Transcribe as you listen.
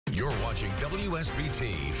You're watching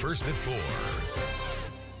WSBT First at 4.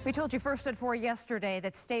 We told you First at 4 yesterday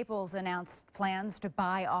that Staples announced plans to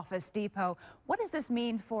buy Office Depot. What does this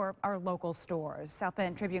mean for our local stores? South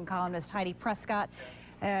Bend Tribune columnist Heidi Prescott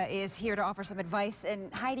is here to offer some advice.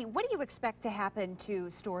 And Heidi, what do you expect to happen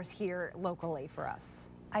to stores here locally for us?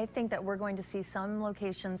 I think that we're going to see some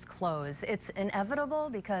locations close. It's inevitable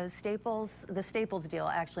because the Staples deal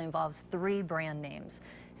actually involves 3 brand names: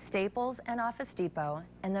 Staples and Office Depot.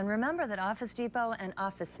 And then remember that Office Depot and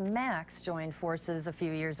Office Max joined forces a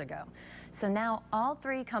few years ago. So now all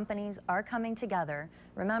 3 companies are coming together.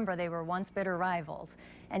 Remember, they were once bitter rivals.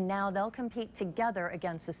 And now they'll compete together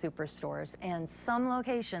against the superstores. And some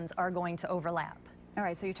locations are going to overlap. All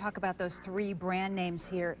right, so you talk about those 3 brand names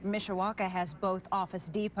here. Mishawaka has both Office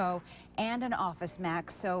Depot and an Office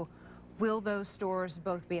Max, so will those stores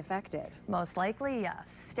both be affected? Most likely,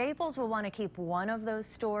 yes. Staples will want to keep one of those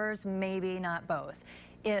stores, maybe not both.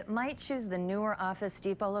 It might choose the newer Office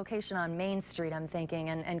Depot location on Main Street, I'm thinking,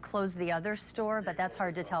 and close the other store, but that's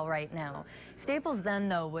hard to tell right now. Staples then,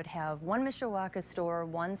 though, would have 1 Mishawaka store,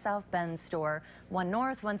 1 South Bend store, 1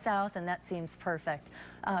 North, 1 South, and that seems perfect.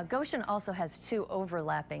 Goshen also has 2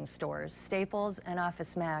 overlapping stores, Staples and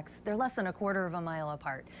Office Max. They're less than a quarter of a mile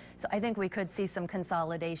apart. So I think we could see some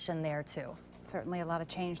consolidation there, too. Certainly a lot of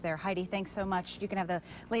change there. Heidi, thanks so much. You can have the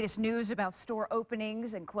latest news about store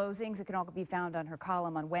openings and closings. It can all be found on her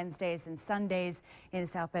column on Wednesdays and Sundays in the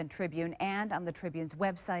South Bend Tribune and on the Tribune's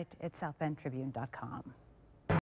website at southbendtribune.com.